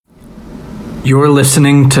You're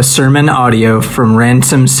listening to sermon audio from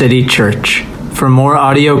Ransom City Church. For more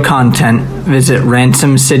audio content, visit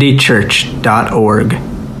ransomcitychurch.org.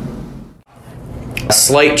 A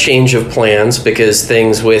slight change of plans because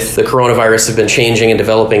things with the coronavirus have been changing and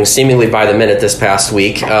developing seemingly by the minute this past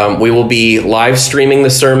week. We will be live streaming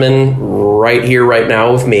the sermon right here, right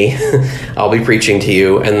now with me. I'll be preaching to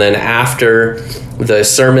you. And then after the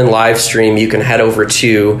sermon live stream, you can head over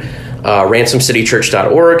to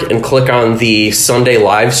ransomcitychurch.org and click on the Sunday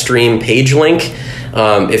live stream page link.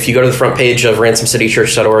 If you go to the front page of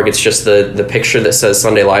ransomcitychurch.org, it's just the picture that says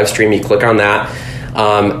Sunday live stream. You click on that.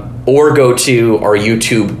 Or go to our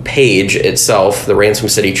YouTube page itself, the Ransom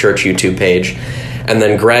City Church YouTube page. And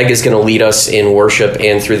then Greg is going to lead us in worship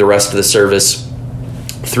and through the rest of the service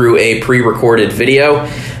through a pre-recorded video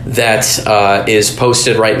that is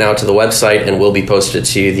posted right now to the website and will be posted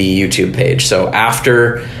to the YouTube page. So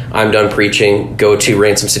after I'm done preaching, go to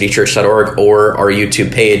ransomcitychurch.org or our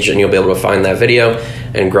YouTube page and you'll be able to find that video,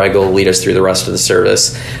 and Greg will lead us through the rest of the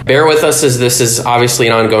service. Bear with us, as this is obviously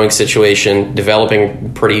an ongoing situation,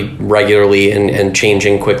 developing pretty regularly and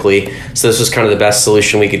changing quickly. So this was kind of the best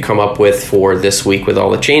solution we could come up with for this week with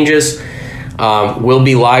all the changes. We'll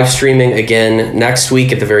be live streaming again next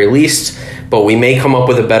week at the very least, but we may come up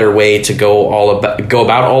with a better way to go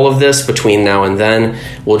about all of this between now and then.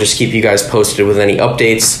 We'll just keep you guys posted with any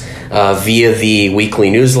updates via the weekly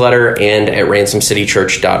newsletter and at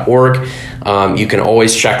ransomcitychurch.org. You can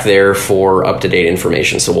always check there for up-to-date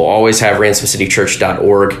information. So we'll always have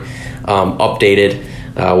ransomcitychurch.org updated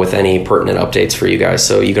with any pertinent updates for you guys.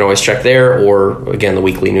 So you can always check there, or again, the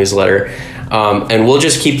weekly newsletter. And we'll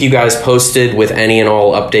just keep you guys posted with any and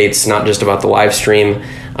all updates, not just about the live stream,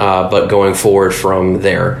 but going forward from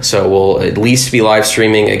there. So we'll at least be live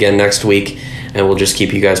streaming again next week, and we'll just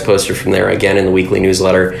keep you guys posted from there, again in the weekly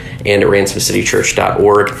newsletter and at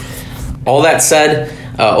ransomcitychurch.org. All that said,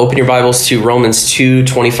 open your Bibles to Romans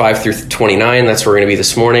 2:25 through 29. That's where we're going to be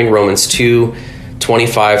this morning, Romans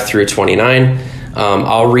 2:25 through 29.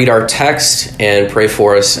 I'll read our text and pray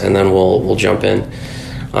for us, and then we'll jump in.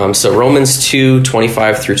 So Romans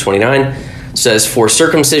 2:25 through 29 says, "For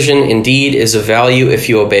circumcision indeed is of value if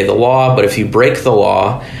you obey the law, but if you break the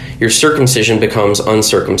law, your circumcision becomes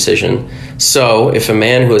uncircumcision. So if a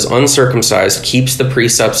man who is uncircumcised keeps the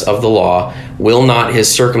precepts of the law, will not his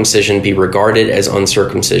circumcision be regarded as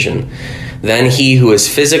uncircumcision? Then he who is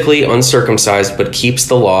physically uncircumcised but keeps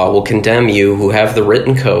the law will condemn you who have the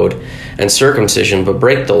written code and circumcision but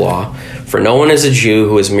break the law. For no one is a Jew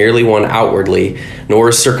who is merely one outwardly, nor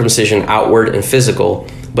is circumcision outward and physical,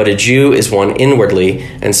 but a Jew is one inwardly,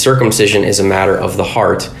 and circumcision is a matter of the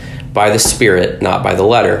heart, by the Spirit, not by the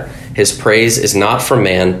letter. His praise is not from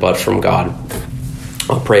man, but from God."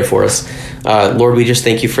 I'll pray for us. Lord, we just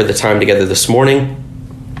thank you for the time together this morning.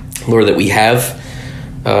 Lord, that we have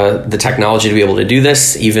the technology to be able to do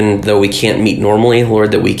this, even though we can't meet normally.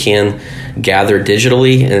 Lord, that we can gather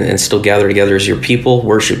digitally and still gather together as your people,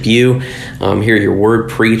 worship you, hear your word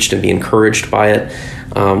preached and be encouraged by it.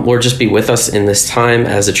 Lord, just be with us in this time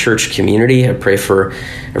as a church community. I pray for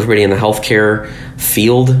everybody in the healthcare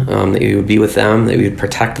field, that you would be with them, that you would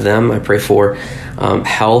protect them. I pray for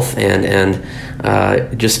health and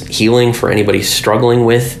just healing for anybody struggling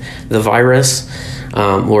with the virus.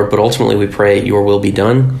 Lord, but ultimately we pray your will be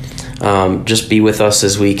done. Just be with us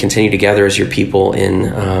as we continue to gather as your people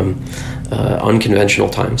in unconventional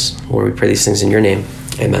times. Lord, we pray these things in your name.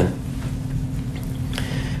 Amen.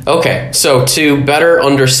 Okay, so to better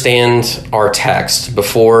understand our text,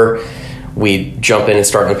 before we jump in and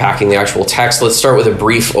start unpacking the actual text, let's start with a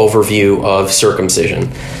brief overview of circumcision.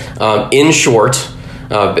 In short,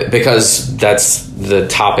 because that's the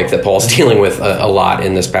topic that Paul's dealing with a lot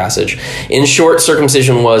in this passage. In short,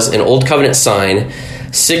 circumcision was an Old Covenant sign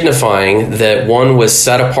signifying that one was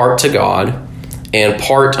set apart to God and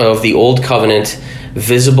part of the Old Covenant,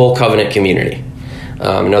 visible covenant community.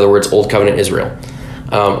 In other words, Old Covenant Israel.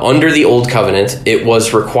 Under the Old Covenant, it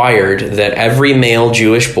was required that every male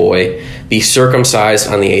Jewish boy be circumcised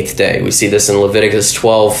on the 8th day. We see this in Leviticus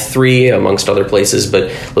 12:3, amongst other places, but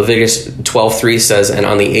Leviticus 12:3 says, "And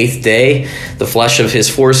on the 8th day, the flesh of his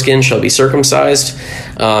foreskin shall be circumcised."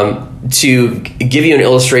 To give you an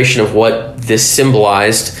illustration of what this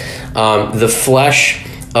symbolized, the flesh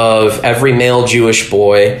of every male Jewish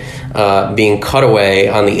boy being cut away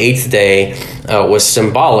on the 8th day was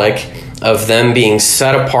symbolic of them being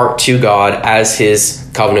set apart to God as his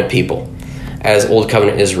covenant people, as Old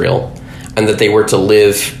Covenant Israel, and that they were to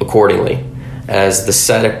live accordingly as the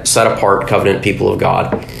set apart covenant people of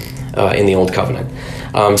God in the Old Covenant.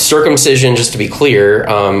 Circumcision, just to be clear,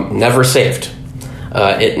 never saved.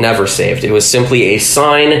 it never saved. It was simply a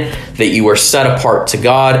sign that you were set apart to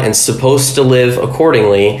God and supposed to live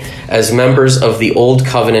accordingly as members of the Old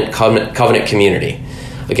Covenant community.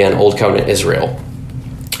 Again, Old Covenant Israel.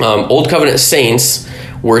 Old Covenant saints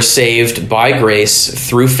were saved by grace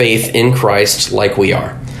through faith in Christ like we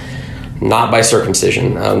are, not by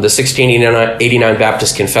circumcision. The 1689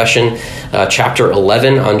 Baptist Confession, chapter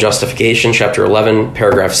 11 on justification, chapter 11,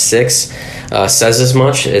 paragraph 6, says as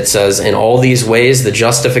much. It says, in all these ways, the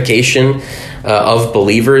justification of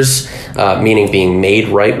believers, meaning being made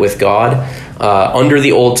right with God, under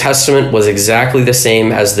the Old Testament was exactly the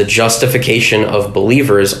same as the justification of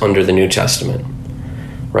believers under the New Testament.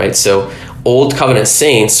 Right? So Old Covenant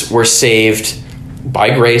saints were saved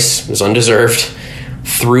by grace, it was undeserved,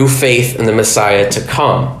 through faith in the Messiah to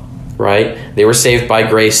come, right? They were saved by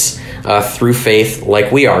grace through faith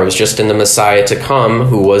like we are. It was just in the Messiah to come,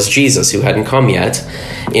 who was Jesus, who hadn't come yet.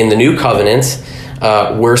 In the New Covenant,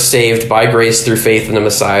 we're saved by grace through faith in the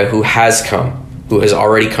Messiah who has come, who has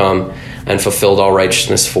already come and fulfilled all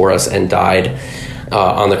righteousness for us and died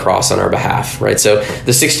on the cross on our behalf, right? So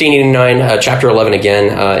the 1689, chapter 11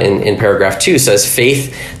 again, in paragraph 2 says,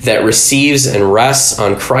 faith that receives and rests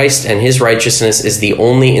on Christ and his righteousness is the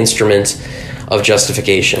only instrument of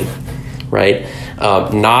justification, right?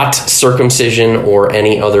 Not circumcision or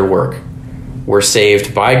any other work. We're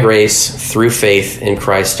saved by grace through faith in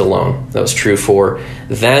Christ alone. That was true for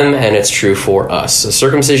them, and it's true for us. So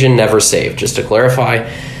circumcision never saved, just to clarify.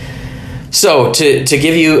 So to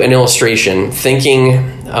give you an illustration,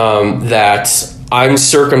 thinking that I'm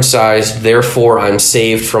circumcised, therefore I'm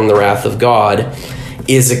saved from the wrath of God,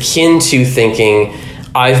 is akin to thinking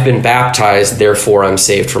I've been baptized, therefore I'm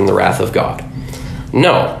saved from the wrath of God.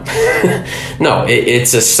 No, no,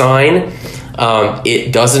 it's a sign.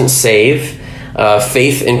 It doesn't save.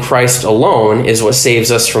 Faith in Christ alone is what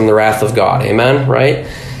saves us from the wrath of God. Amen, right?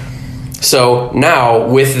 So now,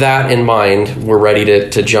 with that in mind, we're ready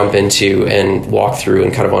to jump into and walk through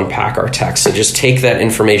and kind of unpack our text. So just take that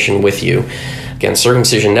information with you. Again,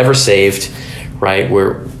 circumcision never saved, right?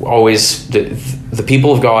 We're always, the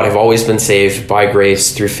people of God have always been saved by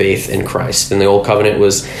grace through faith in Christ. In the Old Covenant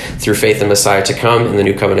was through faith in Messiah to come. In the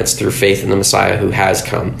New Covenant, it's through faith in the Messiah who has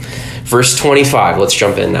come. Verse 25, let's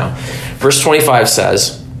jump in now. Verse 25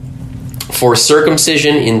 says, for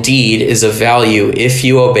circumcision indeed is of value if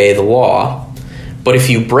you obey the law, but if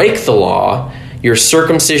you break the law, your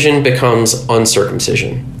circumcision becomes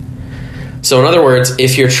uncircumcision. So in other words,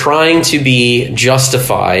 if you're trying to be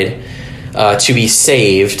justified, to be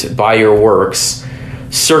saved by your works,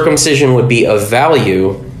 circumcision would be of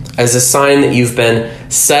value as a sign that you've been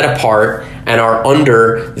set apart and are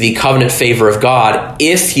under the covenant favor of God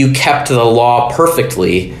if you kept the law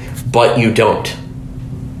perfectly, but you don't.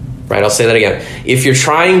 Right, I'll say that again. If you're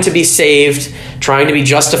trying to be saved, trying to be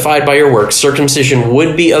justified by your works, circumcision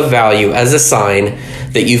would be of value as a sign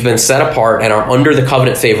that you've been set apart and are under the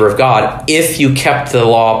covenant favor of God if you kept the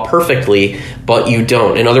law perfectly, but you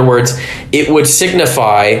don't. In other words, it would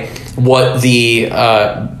signify what the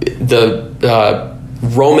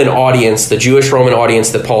Roman audience, the Jewish Roman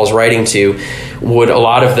audience that Paul is writing to, would a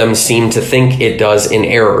lot of them seem to think it does in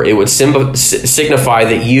error. It would signify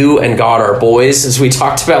that you and God are boys, as we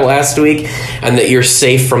talked about last week, and that you're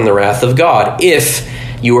safe from the wrath of God if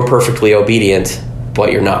you are perfectly obedient,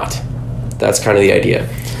 but you're not. That's kind of the idea.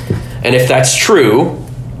 And if that's true,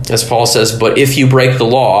 as Paul says, but if you break the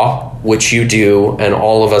law, which you do, and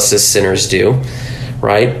all of us as sinners do,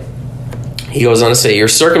 right? He goes on to say, your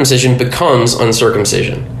circumcision becomes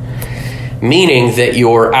uncircumcision, meaning that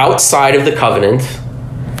you're outside of the covenant,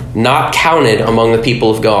 not counted among the people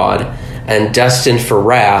of God, and destined for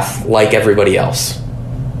wrath like everybody else,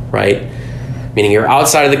 right? Meaning you're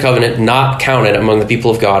outside of the covenant, not counted among the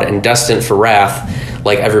people of God, and destined for wrath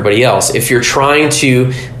like everybody else. If you're trying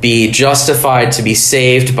to be justified, to be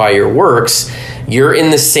saved by your works, you're in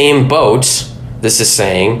the same boat, this is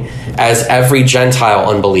saying, as every Gentile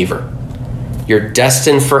unbeliever. You're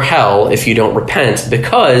destined for hell if you don't repent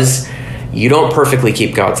because you don't perfectly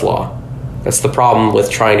keep God's law. That's the problem with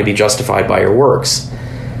trying to be justified by your works.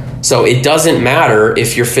 So it doesn't matter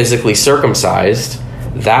if you're physically circumcised.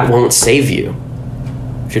 That won't save you.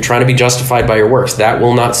 If you're trying to be justified by your works, that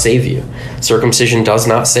will not save you. Circumcision does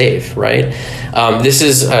not save, right? This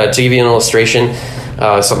is, to give you an illustration,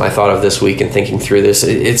 something I thought of this week in thinking through this.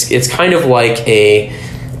 It's kind of like a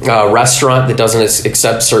restaurant that doesn't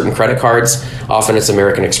accept certain credit cards. Often it's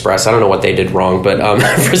American Express. I don't know what they did wrong, but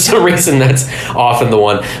for some reason that's often the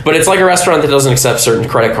one. But it's like a restaurant that doesn't accept certain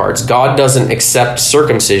credit cards. God doesn't accept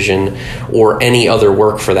circumcision or any other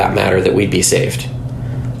work for that matter that we'd be saved.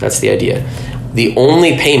 That's the idea. the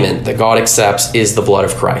only payment that God accepts is the blood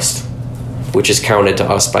of Christ, which is counted to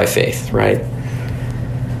us by faith, right?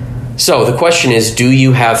 So the question is, do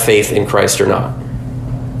you have faith in Christ or not?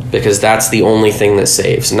 Because that's the only thing that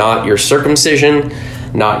saves. Not your circumcision,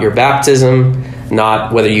 not your baptism,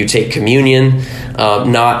 not whether you take communion,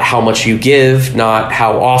 not how much you give, not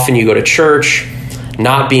how often you go to church,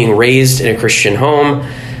 not being raised in a Christian home.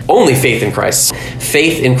 Only faith in Christ.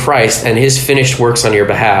 Faith in Christ and his finished works on your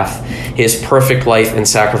behalf, his perfect life and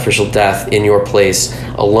sacrificial death in your place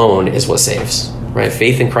alone is what saves, right?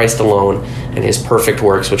 Faith in Christ alone and his perfect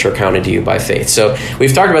works, which are counted to you by faith. So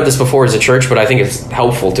we've talked about this before as a church, but I think it's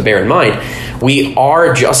helpful to bear in mind. We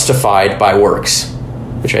are justified by works,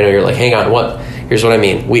 which I know you're like, hang on, what? Here's what I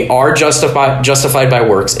mean. We are justified by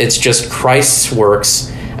works. It's just Christ's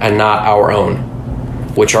works and not our own,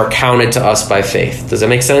 which are counted to us by faith. Does that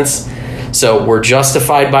make sense? So we're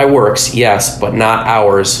justified by works, yes, but not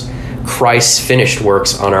ours. Christ's finished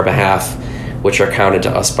works on our behalf, which are counted to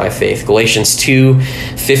us by faith. Galatians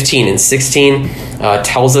 2:15 and 16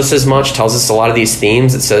 tells us as much, tells us a lot of these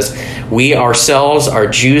themes. It says, we ourselves are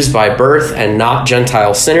Jews by birth and not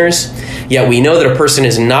Gentile sinners, yet we know that a person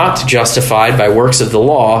is not justified by works of the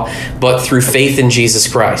law, but through faith in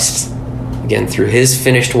Jesus Christ. Again, through his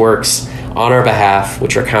finished works on our behalf,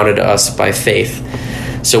 which are counted to us by faith.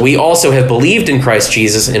 So we also have believed in Christ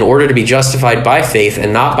Jesus in order to be justified by faith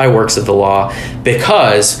and not by works of the law,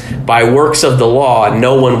 because by works of the law,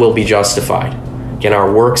 no one will be justified. Again,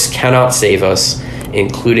 our works cannot save us,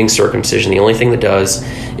 including circumcision. The only thing that does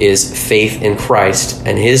is faith in Christ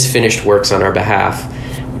and his finished works on our behalf,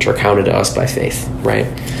 which are counted to us by faith, right?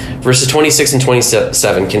 Verses 26 and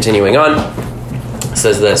 27, continuing on,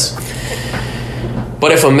 says this.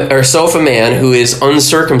 But if a man who is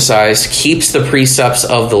uncircumcised keeps the precepts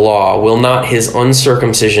of the law, will not his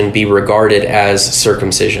uncircumcision be regarded as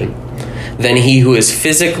circumcision? Then he who is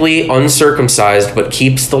physically uncircumcised but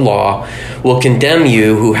keeps the law will condemn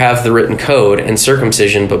you who have the written code and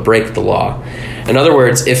circumcision but break the law. In other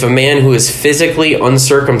words, if a man who is physically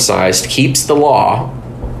uncircumcised keeps the law,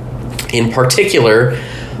 in particular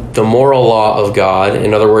the moral law of God,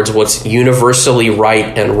 in other words, what's universally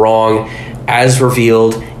right and wrong as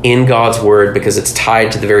revealed in God's word, because it's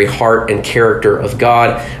tied to the very heart and character of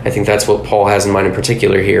God. I think that's what Paul has in mind in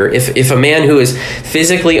particular here. If a man who is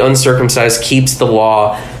physically uncircumcised keeps the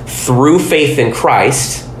law through faith in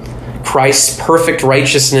Christ, Christ's perfect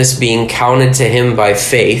righteousness being counted to him by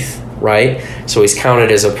faith, right? So he's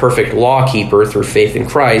counted as a perfect law keeper through faith in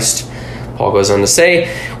Christ. Paul goes on to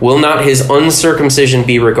say, will not his uncircumcision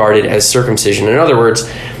be regarded as circumcision? In other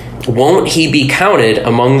words, won't he be counted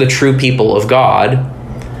among the true people of God?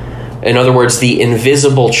 In other words, the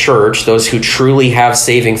invisible church, those who truly have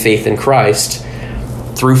saving faith in Christ,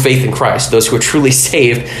 through faith in Christ, those who are truly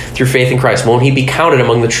saved through faith in Christ, won't he be counted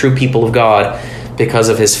among the true people of God because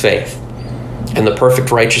of his faith and the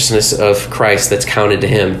perfect righteousness of Christ that's counted to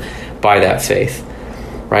him by that faith,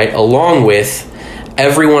 right? Along with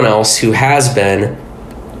everyone else who has been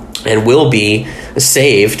and will be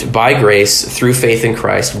saved by grace through faith in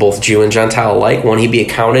Christ, both Jew and Gentile alike. Won't he be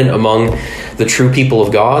accounted among the true people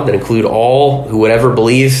of God that include all who would ever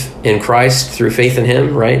believe in Christ through faith in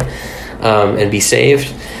him, right? And be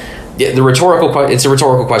saved? It's a rhetorical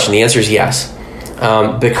question. The answer is yes.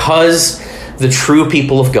 Because the true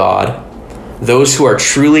people of God, those who are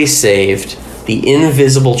truly saved, the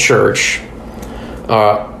invisible church,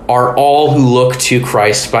 are all who look to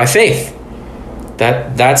Christ by faith.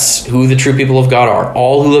 That's who the true people of God are.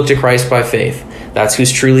 All who look to Christ by faith. That's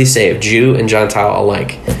who's truly saved, Jew and Gentile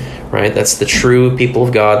alike, right? That's the true people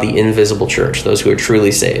of God, the invisible church, those who are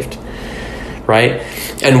truly saved, right?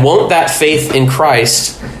 And won't that faith in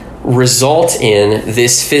Christ result in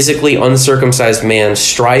this physically uncircumcised man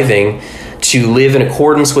striving to live in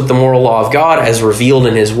accordance with the moral law of God as revealed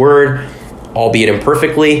in his word, albeit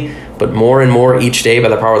imperfectly, but more and more each day by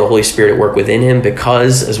the power of the Holy Spirit at work within him,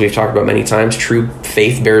 because, as we've talked about many times, true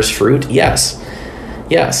faith bears fruit? Yes.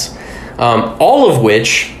 All of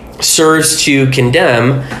which serves to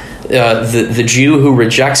condemn the Jew who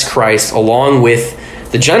rejects Christ, along with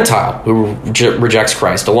the Gentile who rejects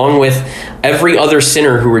Christ, along with every other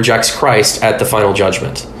sinner who rejects Christ at the final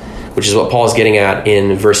judgment, which is what Paul is getting at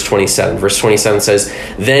in verse 27. Verse 27 says,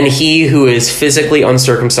 then he who is physically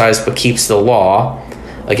uncircumcised but keeps the law,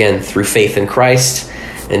 again, through faith in Christ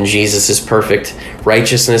and Jesus' perfect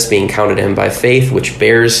righteousness being counted to him by faith, which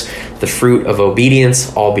bears the fruit of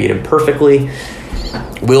obedience, albeit imperfectly,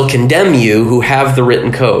 will condemn you who have the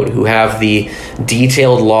written code, who have the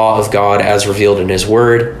detailed law of God as revealed in his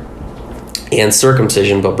word, and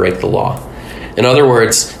circumcision but break the law. In other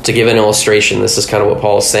words, to give an illustration, this is kind of what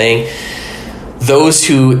Paul is saying. those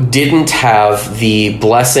who didn't have the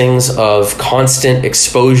blessings of constant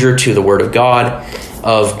exposure to the Word of God,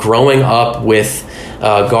 of growing up with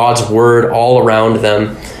God's Word all around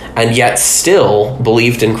them, and yet still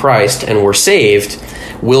believed in Christ and were saved,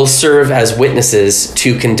 will serve as witnesses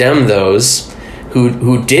to condemn those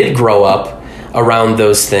who did grow up around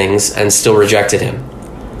those things and still rejected him.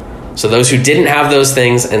 So those who didn't have those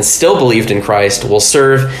things and still believed in Christ will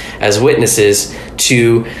serve as witnesses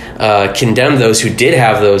to condemn those who did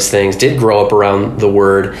have those things, did grow up around the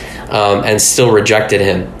Word, and still rejected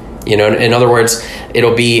him. You know, in other words,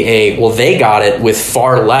 it'll be well, they got it with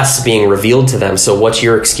far less being revealed to them, so what's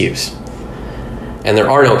your excuse? And there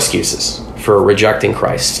are no excuses for rejecting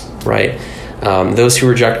Christ, right? Those who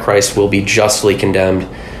reject Christ will be justly condemned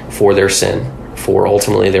for their sin, for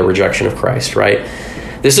ultimately their rejection of Christ, right?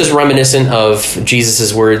 This is reminiscent of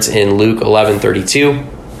Jesus' words in Luke 11:32,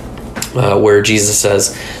 where Jesus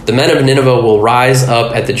says, "The men of Nineveh will rise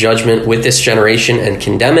up at the judgment with this generation and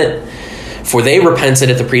condemn it, for they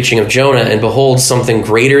repented at the preaching of Jonah, and behold, something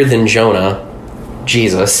greater than Jonah,"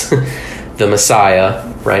 Jesus, the Messiah,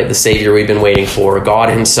 right, the Savior we've been waiting for, God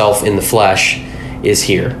himself in the flesh, is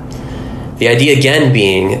here. The idea again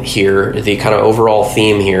being here, the kind of overall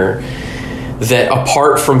theme here, that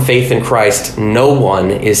apart from faith in Christ, no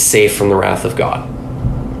one is safe from the wrath of God.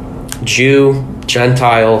 Jew,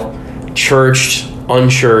 Gentile, churched,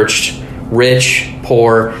 unchurched, rich,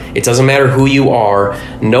 poor, it doesn't matter who you are,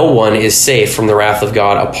 no one is safe from the wrath of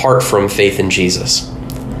God apart from faith in Jesus.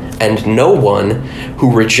 And no one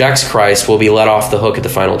who rejects Christ will be let off the hook at the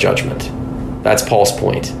final judgment. That's Paul's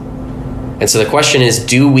point. And so the question is,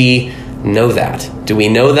 do we know that? Do we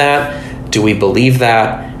know that? Do we believe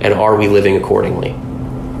that? And are we living accordingly?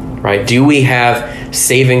 Right? Do we have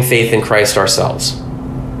saving faith in Christ ourselves?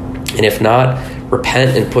 And if not,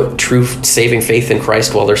 repent and put true saving faith in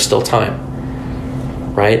Christ while there's still time.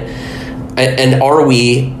 Right? And are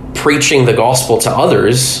we preaching the gospel to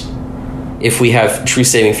others, if we have true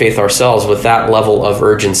saving faith ourselves, with that level of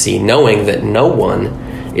urgency, knowing that no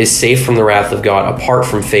one is safe from the wrath of God apart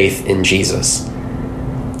from faith in Jesus?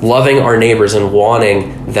 Loving our neighbors and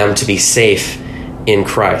wanting them to be safe in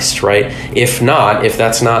Christ, right? If not, if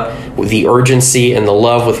that's not the urgency and the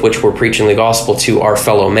love with which we're preaching the gospel to our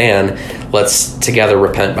fellow man, let's together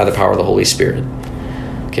repent by the power of the Holy Spirit.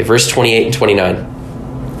 Okay, verse 28 and 29.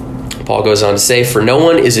 Paul goes on to say, "For no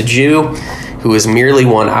one is a Jew who is merely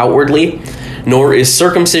one outwardly, nor is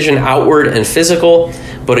circumcision outward and physical,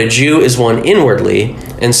 but a Jew is one inwardly,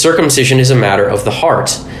 and circumcision is a matter of the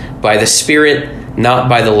heart, by the Spirit, not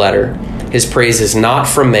by the letter. His praise is not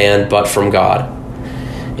from man, but from God."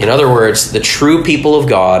 In other words, the true people of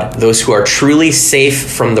God, those who are truly safe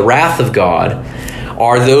from the wrath of God,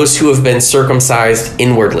 are those who have been circumcised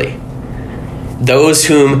inwardly. Those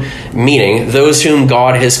whom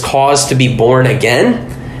God has caused to be born again,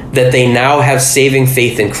 that they now have saving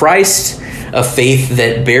faith in Christ, a faith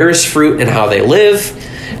that bears fruit in how they live,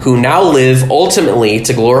 who now live ultimately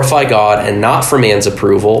to glorify God and not for man's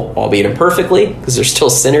approval, albeit imperfectly, because they're still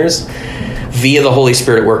sinners, via the Holy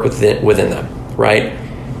Spirit at work within them, right?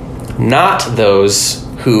 Not those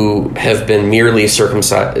who have been merely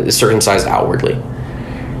circumcised outwardly,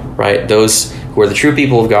 right? Those who are the true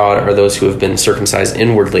people of God are those who have been circumcised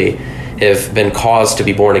inwardly, have been caused to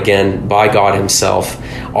be born again by God himself,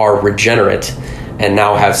 are regenerate, and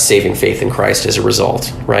now have saving faith in Christ as a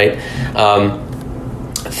result, right?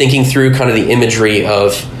 Thinking through kind of the imagery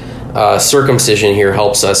of circumcision here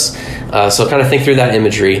helps us. So kind of think through that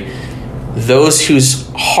imagery. Those whose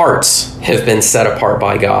hearts have been set apart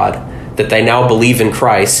by God, that they now believe in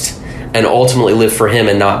Christ and ultimately live for him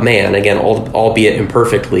and not man, again, albeit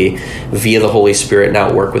imperfectly, via the Holy Spirit now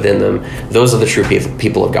at work within them. Those are the true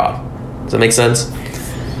people of God. Does that make sense?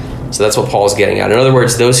 So that's what Paul's getting at. In other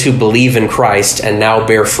words, those who believe in Christ and now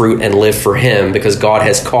bear fruit and live for him because God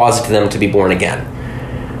has caused them to be born again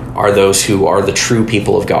are those who are the true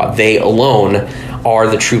people of God. They alone are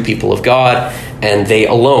the true people of God, and they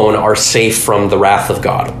alone are safe from the wrath of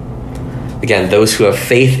God. Again, those who have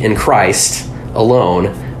faith in Christ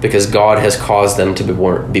alone, because God has caused them to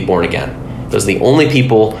be born again. Those are the only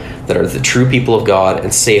people that are the true people of God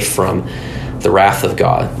and safe from the wrath of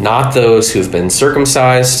God. Not those who've been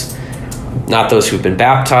circumcised, not those who've been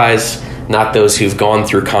baptized, not those who've gone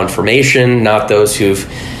through confirmation, not those who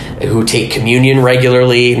take communion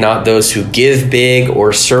regularly, not those who give big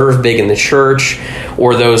or serve big in the church,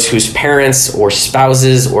 or those whose parents or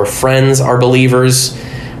spouses or friends are believers,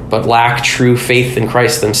 but lack true faith in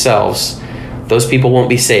Christ themselves. Those people won't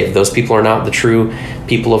be saved. Those people are not the true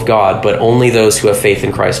people of God, but only those who have faith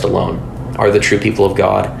in Christ alone are the true people of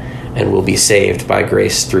God and will be saved by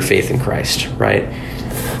grace through faith in Christ, right?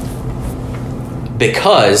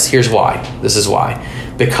 Because, here's why. This is why.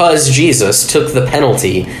 Because Jesus took the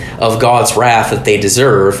penalty of God's wrath that they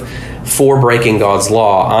deserve for breaking God's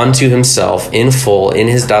law onto himself in full in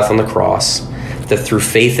his death on the cross, that through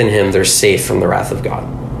faith in him they're safe from the wrath of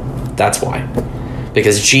God. That's why.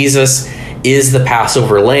 Because Jesus is the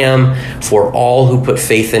Passover lamb for all who put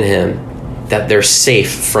faith in him, that they're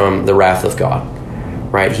safe from the wrath of God.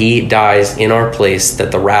 Right? He dies in our place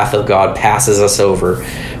that the wrath of God passes us over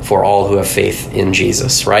for all who have faith in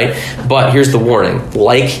Jesus, right? But here's the warning.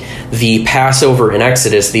 Like the Passover in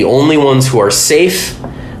Exodus, the only ones who are safe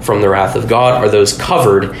from the wrath of God are those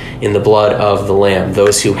covered in the blood of the Lamb,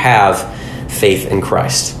 those who have faith in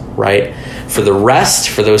Christ, right? For the rest,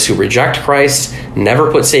 for those who reject Christ,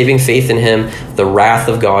 never put saving faith in him, the wrath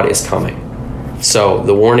of God is coming. So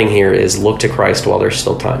the warning here is look to Christ while there's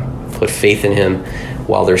still time. Put faith in him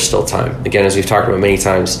while there's still time. Again, as we've talked about many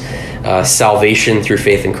times, salvation through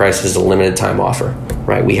faith in Christ is a limited time offer,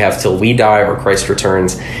 right? We have till we die or Christ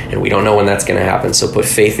returns, and we don't know when that's going to happen. So put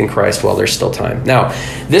faith in Christ while there's still time. Now,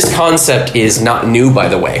 this concept is not new, by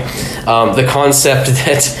the way. The concept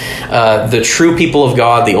that the true people of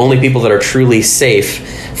God, the only people that are truly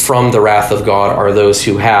safe from the wrath of God, are those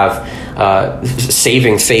who have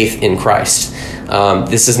saving faith in Christ.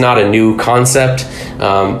 This is not a new concept.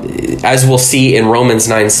 As we'll see in Romans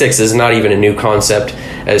 9:6, this is not even a new concept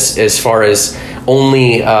as far as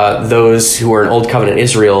only those who were in Old Covenant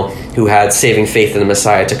Israel who had saving faith in the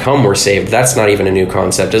Messiah to come were saved. That's not even a new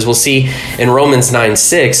concept. As we'll see in Romans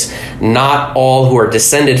 9:6, not all who are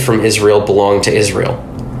descended from Israel belong to Israel.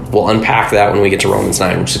 We'll unpack that when we get to Romans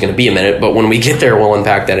 9, which is going to be a minute, but when we get there, we'll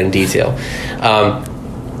unpack that in detail.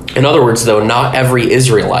 In other words, though, not every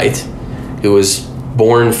Israelite who was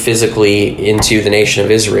born physically into the nation of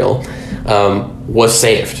Israel was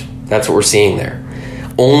saved. That's what we're seeing there.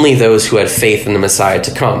 Only those who had faith in the Messiah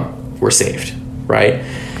to come were saved, right?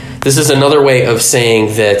 This is another way of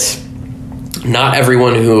saying that not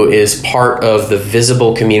everyone who is part of the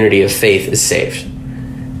visible community of faith is saved.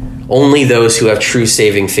 Only those who have true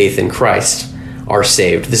saving faith in Christ are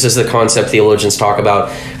saved. This is the concept theologians talk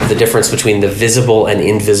about, the difference between the visible and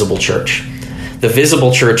invisible church. The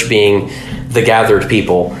visible church being the gathered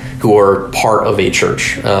people who are part of a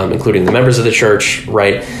church, including the members of the church,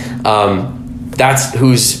 right? That's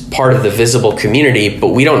who's part of the visible community, but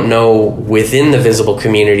we don't know within the visible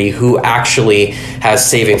community who actually has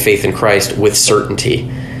saving faith in Christ with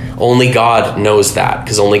certainty. Only God knows that,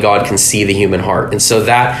 because only God can see the human heart. And so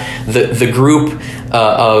that the group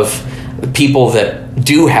of people that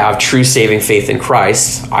do have true saving faith in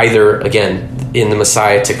Christ, either, again, in the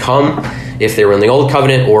Messiah to come, if they were in the Old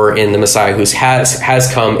Covenant, or in the Messiah who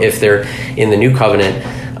has come, if they're in the New Covenant,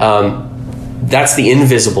 that's the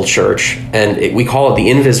invisible church. And we call it the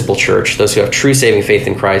invisible church, those who have true saving faith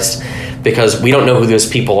in Christ, because we don't know who those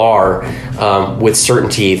people are with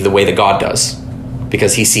certainty the way that God does,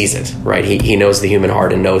 because he sees it, right? He knows the human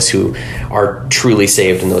heart and knows who are truly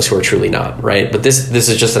saved and those who are truly not, right? But this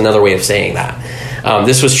is just another way of saying that.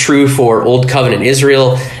 This was true for Old Covenant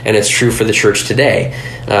Israel, and it's true for the church today.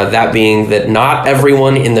 That being that not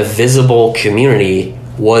everyone in the visible community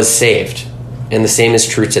was saved. And the same is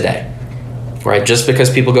true today, right? Just because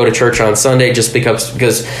people go to church on Sunday, just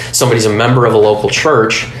because somebody's a member of a local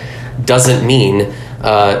church, doesn't mean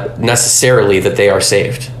necessarily that they are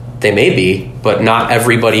saved. They may be, but not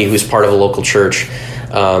everybody who's part of a local church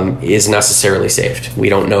is necessarily saved. We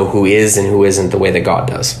don't know who is and who isn't the way that God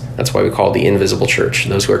does. That's why we call it the invisible church,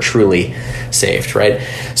 those who are truly saved, right?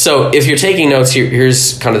 So if you're taking notes,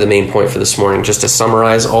 here's kind of the main point for this morning, just to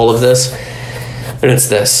summarize all of this. And it's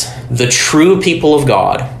this: the true people of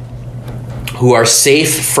God who are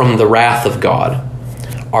safe from the wrath of God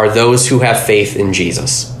are those who have faith in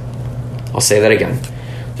Jesus. I'll say that again.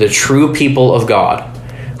 The true people of God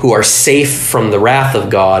who are safe from the wrath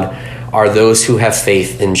of God are those who have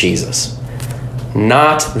faith in Jesus.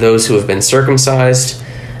 Not those who have been circumcised,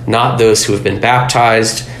 not those who have been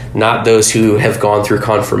baptized, not those who have gone through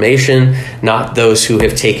confirmation, not those who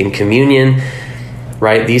have taken communion,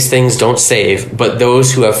 right? These things don't save, but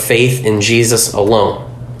those who have faith in Jesus alone.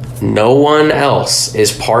 No one else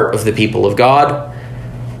is part of the people of God,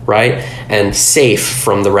 right? And safe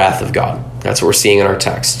from the wrath of God. That's what we're seeing in our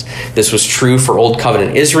text. This was true for Old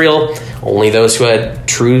Covenant Israel. Only those who had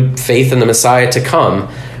true faith in the Messiah to come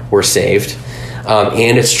were saved.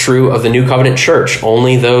 And it's true of the New Covenant church.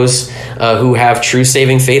 Only those who have true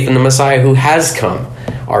saving faith in the Messiah who has come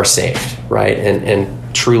are saved, right?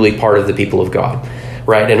 And truly part of the people of God,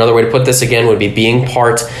 right? Another way to put this again would be being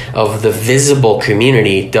part of the visible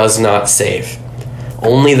community does not save.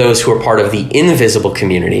 Only those who are part of the invisible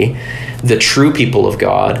community, the true people of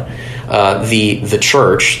God, the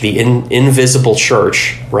church, the invisible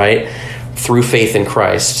church, right, through faith in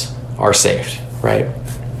Christ, are saved, right?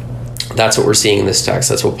 That's what we're seeing in this text.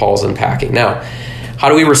 That's what Paul's unpacking. Now, how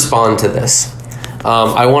do we respond to this?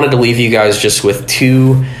 I wanted to leave you guys just with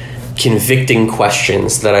two convicting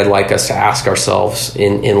questions that I'd like us to ask ourselves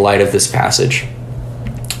in light of this passage.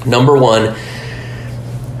 Number one,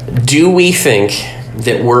 do we think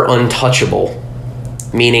that we're untouchable,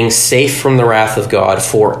 meaning safe from the wrath of God,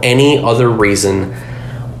 for any other reason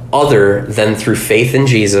other than through faith in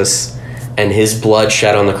Jesus and his blood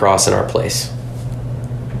shed on the cross in our place?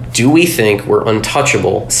 Do we think we're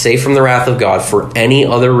untouchable, safe from the wrath of God, for any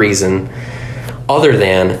other reason other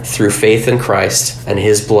than through faith in Christ and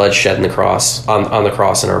his blood shed on the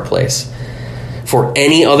cross in our place? For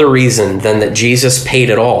any other reason than that Jesus paid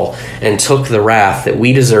it all and took the wrath that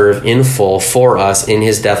we deserve in full for us in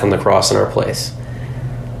his death on the cross in our place?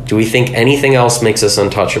 Do we think anything else makes us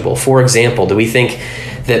untouchable? For example, do we think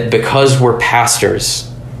that because we're pastors,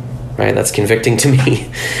 right? That's convicting to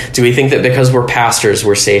me. Do we think that because we're pastors,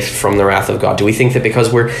 we're safe from the wrath of God? Do we think that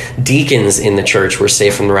because we're deacons in the church, we're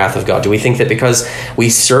safe from the wrath of God? Do we think that because we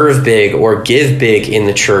serve big or give big in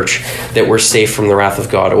the church, that we're safe from the wrath of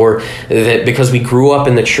God? Or that because we grew up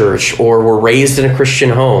in the church, or were raised in a Christian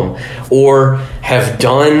home, or have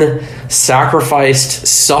done, sacrificed,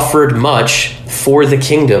 suffered much for the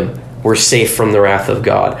kingdom, we're safe from the wrath of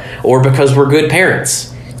God? Or because we're good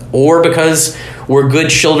parents, or because we're good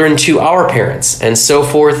children to our parents, and so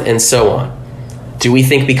forth and so on? Do we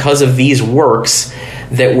think because of these works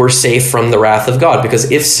that we're safe from the wrath of God?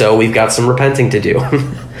 Because if so, we've got some repenting to do,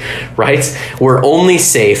 right? We're only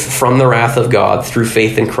safe from the wrath of God through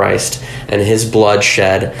faith in Christ and his blood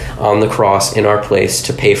shed on the cross in our place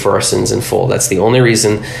to pay for our sins in full. That's the only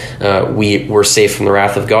reason we're safe from the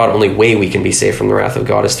wrath of God. Only way we can be safe from the wrath of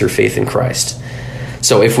God is through faith in Christ.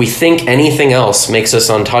 So if we think anything else makes us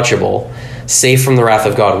untouchable, safe from the wrath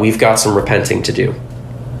of God, we've got some repenting to do.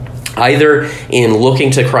 Either in looking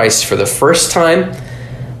to Christ for the first time,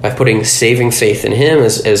 by putting saving faith in him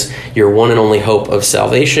as your one and only hope of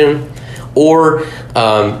salvation, or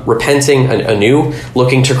repenting anew,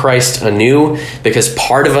 looking to Christ anew, because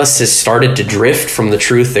part of us has started to drift from the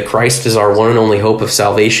truth that Christ is our one and only hope of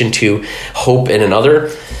salvation to hope in another.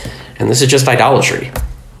 And this is just idolatry,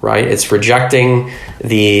 right? It's rejecting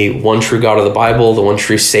the one true God of the Bible, the one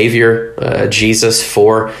true Savior, Jesus,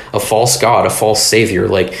 for a false God, a false Savior.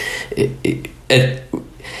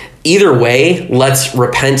 Either way, let's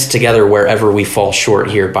repent together wherever we fall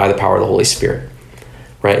short here by the power of the Holy Spirit,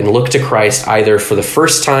 right? And look to Christ either for the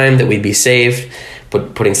first time that we'd be saved,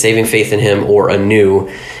 but putting saving faith in him, or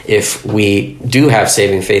anew if we do have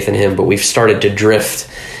saving faith in him, but we've started to drift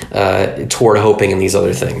toward hoping in these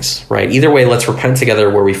other things, right? Either way, let's repent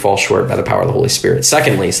together where we fall short by the power of the Holy Spirit.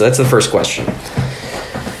 Secondly, so that's the first question.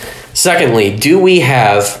 Secondly, do we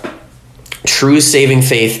have true saving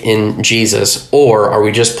faith in Jesus, or are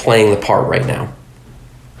we just playing the part right now?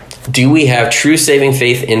 Do we have true saving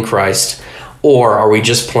faith in Christ, or are we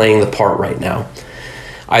just playing the part right now?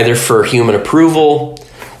 Either for human approval,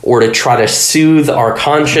 or to try to soothe our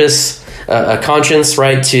conscience,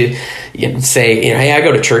 right? To say, hey, I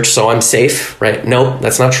go to church, so I'm safe, right? No,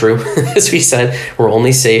 that's not true. As we said, we're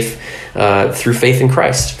only safe through faith in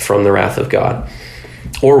Christ from the wrath of God.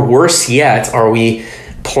 Or worse yet, are we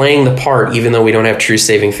playing the part, even though we don't have true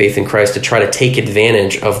saving faith in Christ, to try to take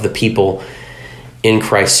advantage of the people in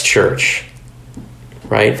Christ's church,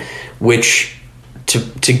 right? Which,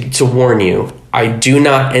 to warn you, I do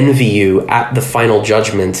not envy you at the final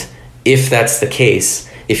judgment if that's the case,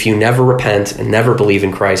 if you never repent and never believe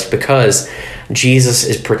in Christ, because Jesus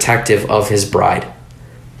is protective of his bride.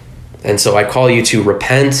 And so I call you to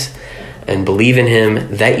repent and believe in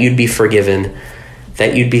him, that you'd be forgiven,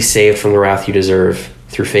 that you'd be saved from the wrath you deserve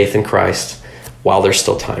through faith in Christ while there's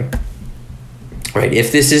still time. Right?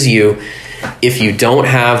 If this is you, if you don't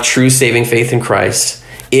have true saving faith in Christ,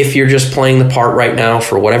 if you're just playing the part right now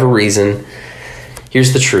for whatever reason,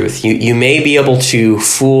 here's the truth. You may be able to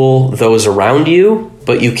fool those around you,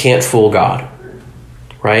 but you can't fool God.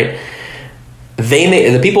 Right?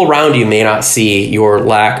 The people around you may not see your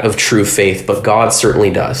lack of true faith, but God certainly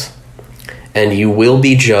does. And you will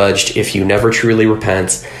be judged if you never truly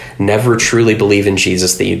repent, never truly believe in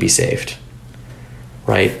Jesus, that you'd be saved,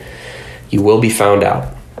 right? You will be found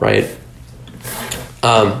out, right?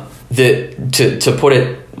 To put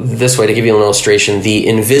it this way, to give you an illustration, the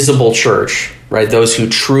invisible church, right? Those who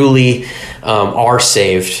truly are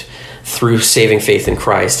saved through saving faith in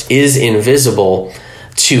Christ is invisible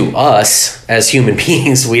to us as human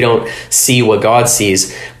beings, we don't see what God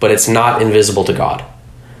sees, but it's not invisible to God.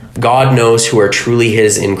 God knows who are truly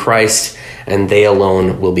his in Christ, and they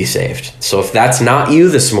alone will be saved. So if that's not you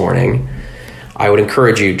this morning, I would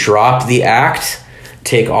encourage you, drop the act,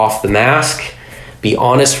 take off the mask, be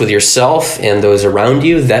honest with yourself and those around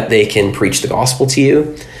you that they can preach the gospel to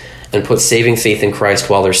you, and put saving faith in Christ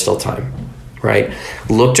while there's still time, right?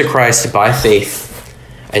 Look to Christ by faith,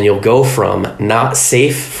 and you'll go from not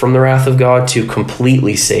safe from the wrath of God to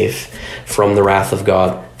completely safe from the wrath of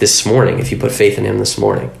God this morning, if you put faith in him this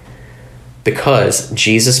morning. Because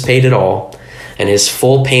Jesus paid it all, and his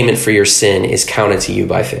full payment for your sin is counted to you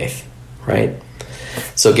by faith, right?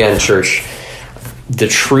 So again, church, the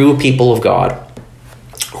true people of God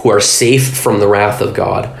who are safe from the wrath of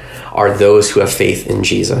God are those who have faith in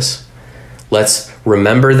Jesus. Let's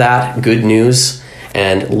remember that good news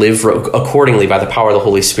and live accordingly by the power of the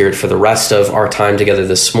Holy Spirit for the rest of our time together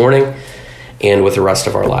this morning and with the rest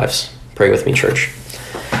of our lives. Pray with me, church.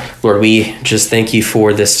 Lord, we just thank you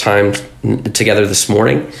for this time together this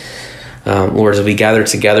morning. Lord, as we gather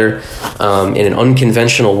together in an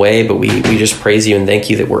unconventional way, but we just praise you and thank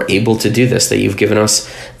you that we're able to do this, that you've given us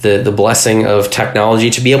the blessing of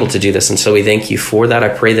technology to be able to do this. And so we thank you for that. I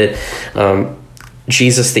pray that,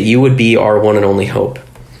 Jesus, that you would be our one and only hope,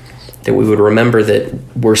 that we would remember that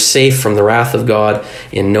we're safe from the wrath of God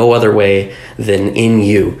in no other way than in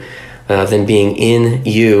you, than being in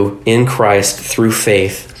you, in Christ, through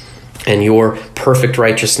faith, and your perfect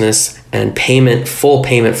righteousness and payment, full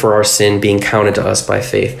payment for our sin being counted to us by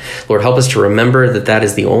faith. Lord, help us to remember that that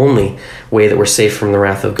is the only way that we're safe from the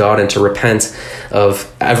wrath of God, and to repent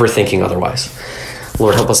of ever thinking otherwise.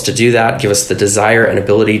 Lord, help us to do that. Give us the desire and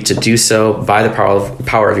ability to do so by the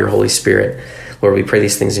power of your Holy Spirit. Lord, we pray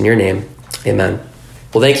these things in your name. Amen.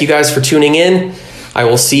 Well, thank you guys for tuning in. I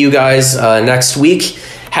will see you guys next week.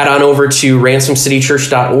 Head on over to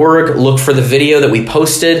ransomcitychurch.org. Look for the video that we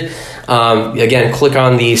posted. Again, click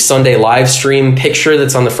on the Sunday live stream picture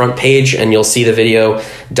that's on the front page, and you'll see the video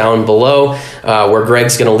down below where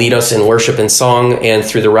Greg's going to lead us in worship and song and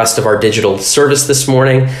through the rest of our digital service this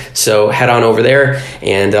morning. So head on over there,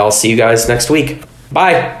 and I'll see you guys next week.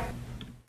 Bye.